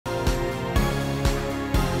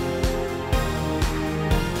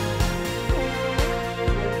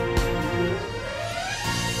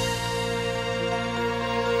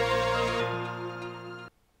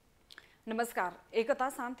नमस्कार। एकता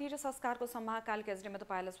शान्ति र संस्कारको सम्मा कालिका एफएम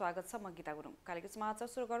तपाईलाई स्वागत छ। म गीता गुरुङ। कालिका समाचार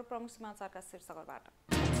सुरु गरौँ प्रमुख समाचारका शीर्षकबाट।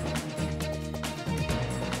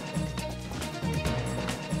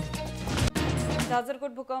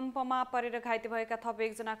 जाजरकोट भूकम्पमा परेर घाइते भएका थप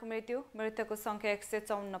 1 जनाको मृत्युको संख्या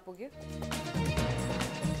 154 पुग्यो।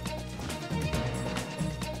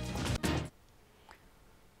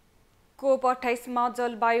 COP28 मा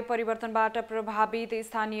जलवायु परिवर्तनबाट प्रभावित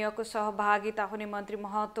स्थानीयको सहभागिता हुने मन्त्री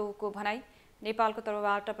महतोको भनाई। नेपालको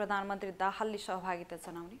तर्फबाट प्रधानमन्त्री दाहालले सहभागिता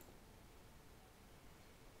जनाउने।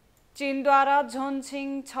 चीनद्वारा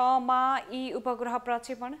झोनछिङ 6 मा यी उपग्रह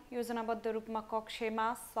प्रक्षेपण। योजनाबद्ध रूपमा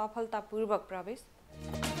कक्षमा सफलतापूर्वक प्रवेश।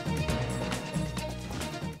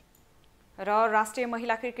 र राष्ट्रिय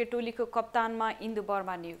महिला क्रिकेट टोलीको कप्तानमा इन्दु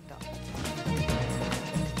बर्मा नियुक्त।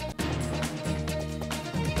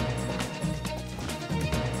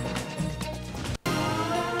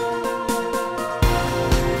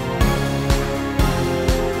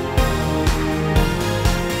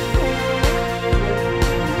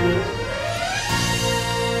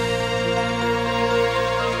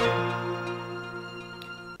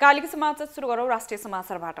 कालिका समाचार सुरु गरौँ राष्ट्रिय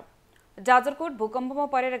समाचारबाट। जाजरकोट भूकम्पमा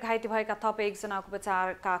परेर घाइते भएका थप 1 जनाको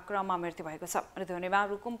उपचारका क्रममा मृत्यु भएको छ। मृत्यु हुनेमा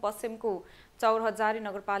रुकुम पश्चिमको चौरहजारी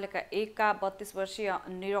नगरपालिका 1 का 32 वर्षीय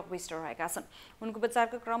निरक विष्ट रहेका छन्। उनको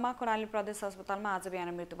उपचारको क्रममा कर्णाली प्रदेश अस्पतालमा आज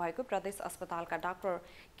बिहान मृत्यु भएको प्रदेश अस्पतालका डाक्टर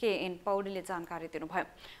KN पौडेलले जानकारी दिनुभयो।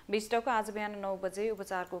 विष्टको आज बिहान 9 बजे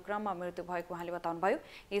उपचारको क्रममा मृत्यु भएको उहाँले बताउनुभयो।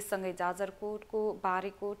 यससँगै जाजरकोटको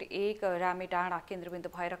बारीकोट 1 रामेडाँडा केन्द्रबिन्दु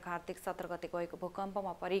भएर कार्तिक 17 गते गएको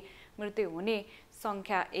भूकम्पमा परि मृत्यु हुने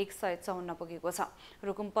संख्या 154 पुगेको छ।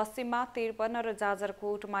 रुकुम पश्चिममा 53 र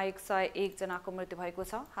जाजरकोटमा 101 जनाको मृत्यु भएको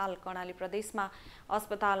छ। हाल कर्णाली प्रदेशमा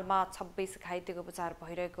अस्पतालमा 26 घाइतेको उपचार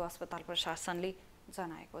भइरहेको अस्पताल प्रशासनले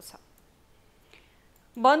जनाएको छ।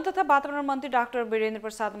 वन तथा वातावरण मन्त्री डाक्टर वीरेन्द्र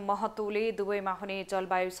प्रसाद महतोले दुबईमा हुने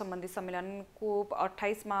जलवायु सम्बन्धी सम्मेलन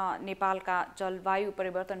COP28 मा नेपालका जलवायु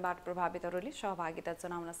परिवर्तनबाट प्रभावितहरूले सहभागिता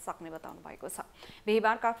जनाउन सक्ने बताउनु भएको छ।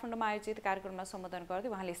 बिहीबार काठमाडौँमा आयोजित कार्यक्रममा सम्बोधन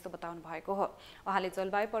गर्दै उहाँले यस्तो बताउनु भएको हो। उहाँले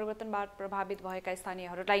जलवायु परिवर्तनबाट प्रभावित भएका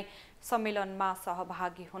स्थानीयहरूलाई सम्मेलनमा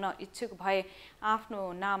सहभागी हुन इच्छुक भए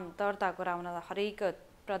आफ्नो नाम दर्ता गराउन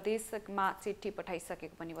हरेक प्रदेशमा चिठी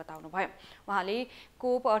पठाइसकेको पनि बताउनुभयो। उहाँले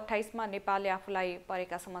COP28 मा नेपालले आफूलाई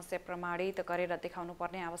परेका समस्या प्रमाणित गरेर देखाउनु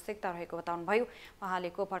पर्ने आवश्यकता रहेको बताउनुभयो। उहाँले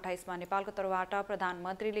COP28 मा नेपालको तर्फबाट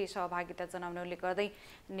प्रधानमन्त्रीले सहभागिता जनाउने उल्लेख गर्दै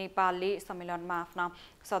नेपालले सम्मेलनमा आफ्ना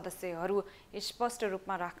सदस्यहरू स्पष्ट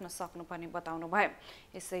रूपमा राख्न सक्नुपर्ने बताउनुभयो।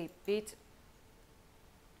 यसैबीच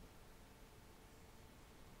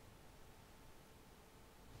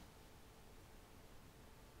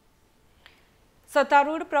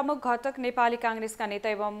सत्तारूढ प्रमुख घटक नेपाली कांग्रेसका नेता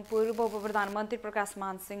एवं पूर्व उपप्रधानमन्त्री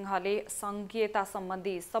प्रकाशमान सिंहले संघीयता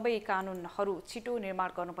सम्बन्धी सबै कानूनहरू छिटो निर्माण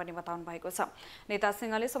गर्नुपर्ने बताउनु भएको छ। नेता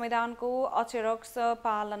सिंहले संविधानको अक्षरशः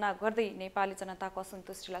पालना गर्दै नेपाली जनताको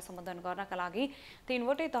असन्तुष्टिलाई सम्बोधन गर्नका लागि 3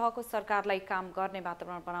 वटै तहको सरकारलाई काम गर्ने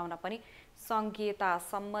वातावरण बनाउन पनि संघीयता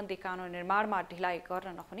सम्बन्धी कानून निर्माणमा ढिलाइ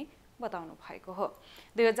गर्न नहुने बताउनु भएको हो।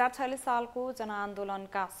 2046 सालको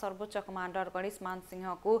जनआन्दोलनका सर्वोच्च कमान्डर गणेशमान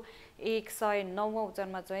सिंहको 109औं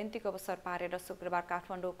जन्म जयन्तीको अवसर पारेर शुक्रबार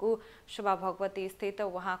काठमाडौँको शोभा भगवती स्थित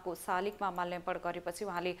उहाँको शालिगमा माल्यार्पण गरेपछि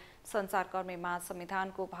उहाँले सञ्चारकर्मीमा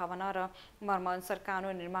संविधानको भावना र मर्मअनुसार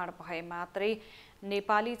कानून निर्माण भए मात्रै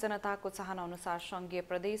नेपाली जनताको चाहना अनुसार संघीय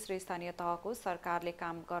प्रदेश र स्थानीय तहको सरकारले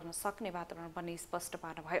काम गर्न सक्ने वातावरण पनि स्पष्ट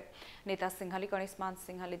पार्नुभयो। नेता सिंहले गणेशमान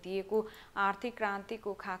सिंहले दिएको आर्थिक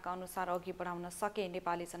क्रान्तिको खाका अनुसार अघि बढाउन सके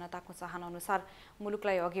नेपाली जनताको चाहना अनुसार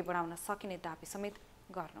मुलुकलाई अघि बढाउन सकिने दाबी समेत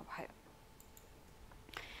गर्नुभयो।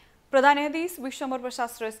 प्रधान न्यायाधीश विश्वम्भर प्रसाद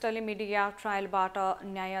श्रेष्ठले मिडिया ट्रायलबाट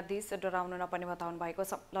न्यायाधीश डराउनु नपर्ने बताउनु भएको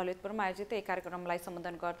छ। ललितपुरमा आयोजित एक कार्यक्रमलाई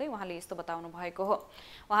सम्बोधन गर्दै उहाँले यस्तो बताउनु भएको हो।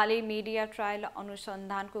 उहाँले मिडिया ट्रायल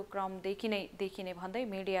अनुसन्धानको क्रमदेखि नै देखिने भन्दै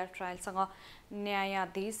मिडिया ट्रायलसँग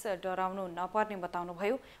न्यायाधीश डराउनु नपर्ने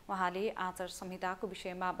बताउनुभयो। उहाँले आचार संहिताको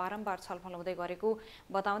विषयमा बारम्बार छलफल हुँदै गरेको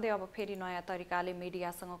बताउँदै अब फेरि नयाँ तरिकाले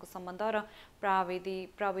मिडियासँगको सम्बन्ध र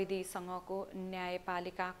प्रविधिसँगको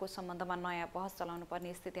न्यायपालिकाको सम्बन्धमा नयाँ बहस चलाउनु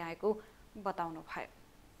पर्ने स्थिति आएको बताउनु भयो।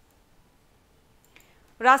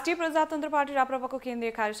 राष्ट्रिय प्रजातन्त्र पार्टी राप्रपाको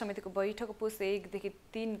केन्द्रीय कार्य समितिको बैठक पुस 1 देखि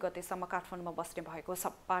 3 गतेसम्म काठमाडौँमा बस्ने भएको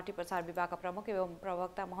छ। पार्टी प्रचार विभागका प्रमुख एवं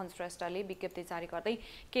प्रवक्ता मोहन श्रेष्ठले विज्ञप्ति जारी गर्दै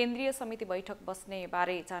केन्द्रीय समिति बैठक बस्ने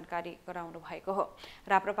बारे जानकारी गराउनु भएको हो।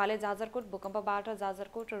 राप्रपाले जाजरकोट भूकम्पबाट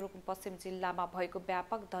जाजरकोट र रुकुम पश्चिम जिल्लामा भएको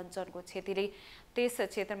व्यापक धनजनको क्षतिले त्यस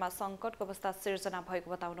क्षेत्रमा सङ्कटको अवस्था सिर्जना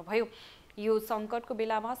भएको बताउनुभयो। यो सङ्कटको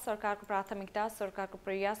बेलामा सरकारको प्राथमिकता सरकारको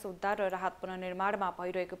प्रयास उद्धार र राहत पुनर्निर्माणमा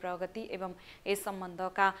भइरहेको प्रगति एवं यस सम्बन्ध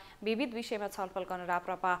सम्बन्धका विविध विषयमा छलफल गर्न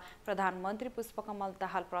राप्रपा प्रधानमन्त्री पुष्पकमल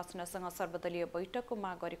दाहाल प्रचण्डसँग सर्वदलीय बैठकको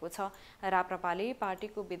माग गरेको छ। राप्रपाले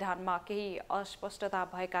पार्टीको विधानमा केही अस्पष्टता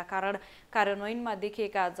भएका कारण कार्यान्वयनमा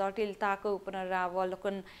देखिएका जटिलताको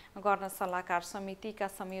पुनरावलोकन गर्न सल्लाहकार समितिका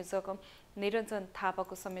संयोजक निरञ्जन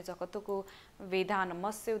थापाको संयोजकत्वको विधान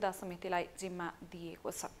मस्यौदा समितिलाई जिम्मा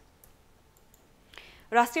दिएको छ।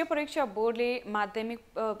 राष्ट्रिय परीक्षा बोर्डले माध्यमिक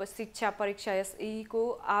शिक्षा परीक्षा एसई को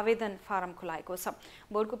आवेदन फारम खुलाएको छ।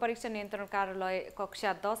 बोर्डको परीक्षा नियन्त्रण कार्यालय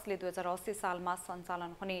कक्षा 10 ले 2080 सालमा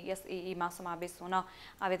सञ्चालन हुने एसई मा समावेश हुन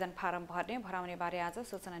आवेदन फारम भराउने बारे आज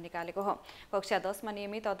सूचना निकालेको हो। कक्षा 10 मा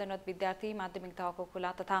नियमित अध्ययनरत विद्यार्थी, माध्यमिक तहको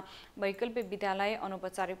खुला तथा वैकल्पिक विद्यालय,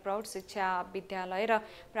 अनौपचारिक प्रौढ शिक्षा विद्यालय र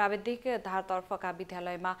प्राविधिक धारतर्फका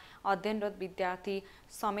विद्यालयमा अध्ययनरत विद्यार्थी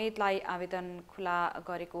समेतलाई आवेदन खुला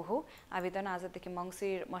गरेको हो। आवेदन आजदेखि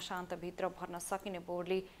मङ्सिर मसान्तभित्र भर्न सकिने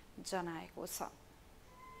बोर्डले जनाएको छ।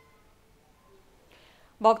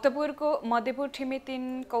 भक्तपुरको मध्यपुर ठिमी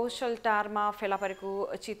 3 कौशल टारमा फेला परेको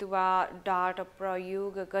चितुवा डाट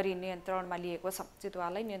प्रयोग गरी नियन्त्रणमा लिएको छ।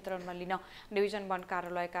 चितुवालाई नियन्त्रणमा लिन डिभिजन वन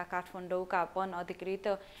कार्यालयका काठमाडौँका वन अधिकृत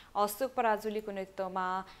अशोक पराजुलीको नेतृत्वमा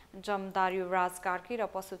जमदार युवराज कार्की र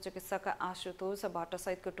पशु चिकित्सक आशुतोष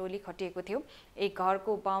भट्टसहितको टोली खटिएको थियो। एक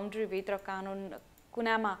घरको बााउन्ड्रीभित्र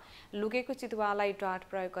कुनामा लुकेको चितुवालाई डाट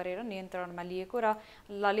प्रयोग गरेर नियन्त्रणमा लिएको र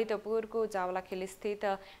ललितपुरको जावलाखेल स्थित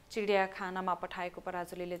चिडियाखानामा पठाएको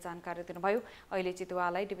पराजुलीले जानकारी दिनुभयो। अहिले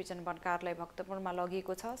चितुवालाई डिभिजन वन कार्यालय भक्तपुरमा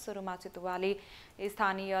लगिएको छ। सुरुमा चितुवाले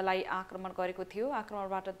स्थानीयलाई आक्रमण गरेको थियो।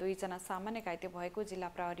 आक्रमणबाट 2 जना सामान्य घाइते भएको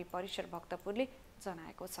जिल्ला प्रहरी परिसर भक्तपुरले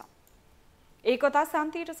जनाएको छ। एकता,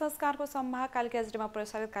 शान्ति र संस्कारको सम्वाह कालिका एचडीमा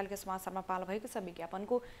प्रसारित कालिका समाचारमा पालो भएको छ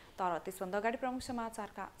विज्ञापनको। तर त्यसभन्दा अगाडि प्रमुख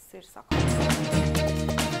समाचारका शीर्षक।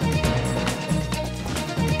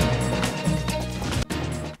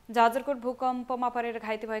 जाजरकोट भूकम्पमा परेर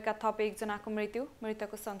घाइते भएका थप 1 जनाको मृत्यु,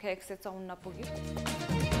 मृतकको संख्या 154 पुग्यो।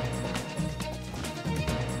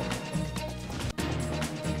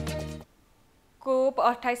 कोप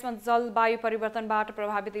 28 मा जलवायु परिवर्तनबाट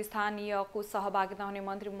प्रभावित स्थानीयको सहभागिता हुने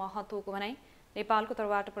मन्त्री महतोको भनाई। नेपालको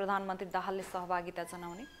तर्फबाट प्रधानमन्त्री दाहालले सहभागिता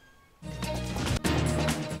जनाउने।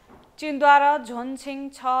 चीनद्वारा झोनछिङ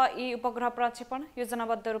 6E उपग्रह प्रक्षेपण,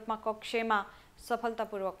 योजनाबद्ध रूपमा कक्षमा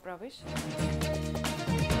सफलतापूर्वक प्रवेश।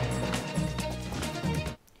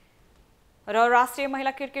 र राष्ट्रिय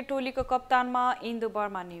महिला क्रिकेट टोलीको कप्तानमा इन्दु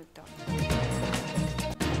बर्मा नियुक्त।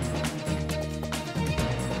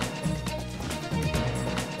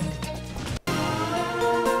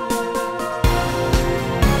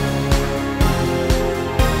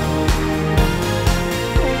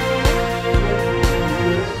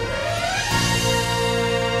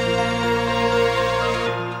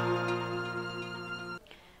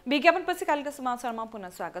 विज्ञापनपछि कालिका समाचारमा पुनः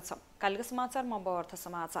स्वागत छ। कालिका समाचारमा अब अर्थ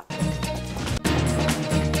समाचार।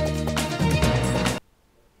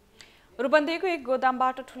 रूपन्देहीको एक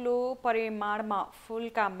गोदामबाट ठूलो परिमाणमा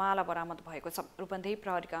फूलका माला बरामद भएको छ। रूपन्देही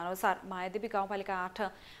प्रहरीका अनुसार मायादेवी गाउँपालिका 8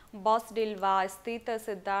 बसडिलवा स्थित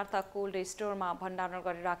सिद्धार्थ कोल्ड स्टोरमा भण्डारण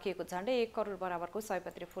गरेर राखिएको झण्डै 1 करोड बराबरको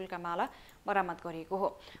सयपत्री फूलका माला बरामद गरिएको हो।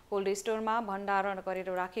 कोल्ड स्टोरमा भण्डारण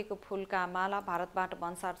गरेर राखिएको फूलका माला भारतबाट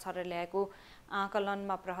भन्सार छरेर ल्याएको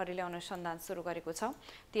आकलनमा प्रहरीले अनुसन्धान सुरु गरेको छ।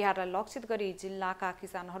 तिहारलाई लक्षित गरी जिल्लाका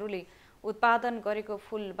किसानहरूले उत्पादन गरेको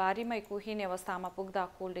फूलबारीमै कुहिने अवस्थामा पुग्दा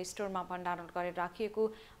कोल्ड स्टोरमा भण्डारण गरेर राखिएको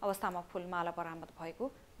अवस्थामा फूलमाला बरामद भएको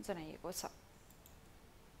जनाइएको छ।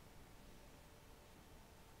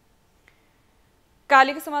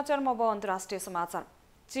 कालिका समाचारमा अब अन्तर्राष्ट्रिय समाचार।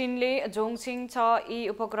 चीनले झोङछिङ 6E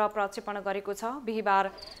उपग्रह प्रक्षेपण गरेको छ। बिहीबार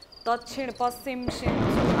दक्षिण पश्चिम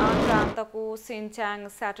सिन्चुआन प्रान्तको सिन्च्याङ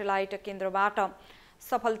स्याटेलाइट केन्द्रबाट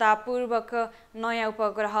सफलतापूर्वक नयाँ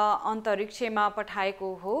उपग्रह अन्तरिक्षमा पठाएको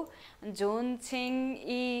हो। झोङछिङ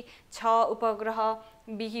E6 उपग्रह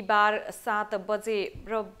बिहीबार 7 बजे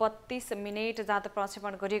र 32 मिनेट जाँदा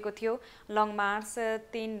प्रक्षेपण गरिएको थियो। लङ मार्च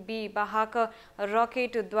 3B वाहक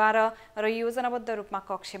रकेटद्वारा र योजनाबद्ध रूपमा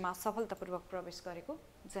कक्षमा सफलतापूर्वक प्रवेश गरेको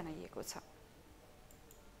जनाइएको छ।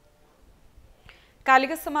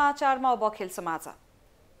 कालिका समाचारमा अब खेल समाचार।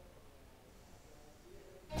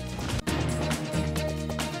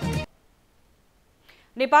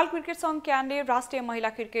 नेपाल क्रिकेट संघ क्यानले राष्ट्रिय महिला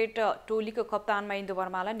क्रिकेट टोलीको कप्तानमा इन्दु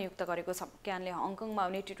वर्मालाई नियुक्त गरेको छ। क्यानले हङकङमा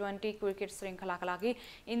हुने T20 क्रिकेट श्रृङ्खलाका लागि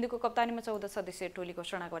इन्दुको कप्तानीमा 14 सदस्यीय टोली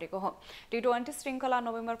घोषणा गरेको हो। T20 श्रृङ्खला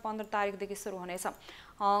नोभेम्बर 15 तारिकदेखि सुरु हुनेछ।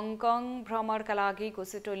 हङकङ भ्रमणका लागि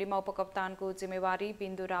घोषित टोलीमा उपकप्तानको जिम्मेवारी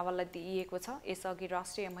बिन्दु रावललाई दिइएको छ। यसअघि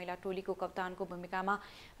राष्ट्रिय महिला टोलीको कप्तानको भूमिकामा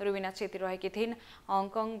रुबिना छेत्री रहेकी थिइन्।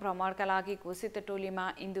 हङकङ भ्रमणका लागि घोषित टोलीमा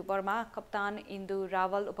इन्दु वर्मा कप्तान, इन्दु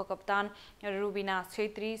रावल उपकप्तान, रुबिना छेत्री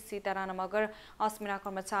छेत्री, सीताराम मगर, अस्मिना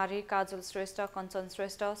कर्मचारी, काजल श्रेष्ठ, कञ्चन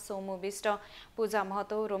श्रेष्ठ, सोमु विष्ट, पूजा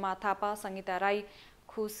महतो, रोमा थापा, संगीता राई,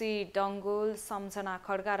 खुसी डङ्गोल, सम्झना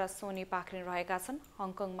खड्गा र सोनी पाखरिन रहेका छन्।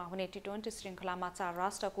 हङकङमा हुने T20 श्रृङ्खलामा 4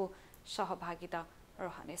 राष्ट्रको सहभागिता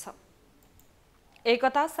रहनेछ।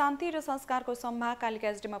 एकता, शान्ति र संस्कारको सम्वाह कालिका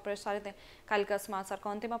एसडीमा प्रसारित कालिका समाचारको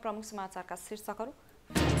अन्त्यमा प्रमुख समाचारका शीर्षकहरू।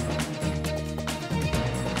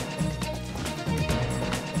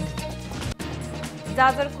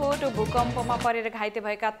 जाजरकोट भूकम्पमा परेर घाइते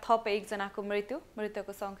भएका थप 1 जनाको मृत्यु,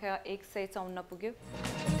 मृतकको संख्या 154 पुग्यो।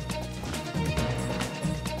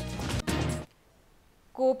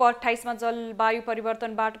 COP28 मा जलवायु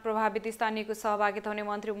परिवर्तनबाट प्रभावित स्थानीयको सहभागिता हुने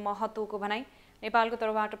मन्त्री महतोको भनाई, नेपालको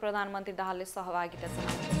तर्फबाट प्रधानमन्त्री दाहालले सहभागिता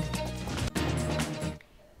जनाए।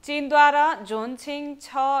 चीनद्वारा झोनछिङ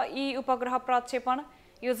 6E उपग्रह प्रक्षेपण,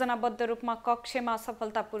 योजनाबद्ध रूपमा कक्षमा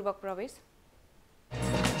सफलतापूर्वक प्रवेश।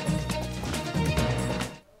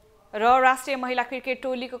 र राष्ट्रिय महिला क्रिकेट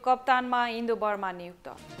टोलीको कप्तानमा इन्दु बर्मा नियुक्त।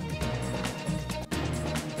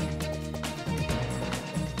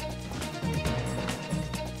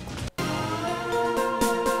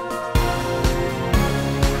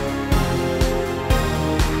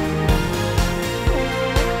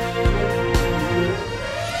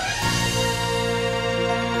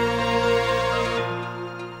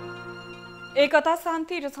 एकता,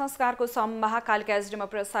 शान्ति र संस्कारको सम्वाह कालिका एसडीमा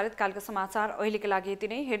प्रसारित कालिका समाचार अहिलेका लागि यति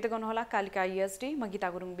नै। हेर्दै गर्नुहोला कालिका एसडी। म गीता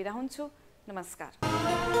गुरुङ बिदा हुन्छु। नमस्कार।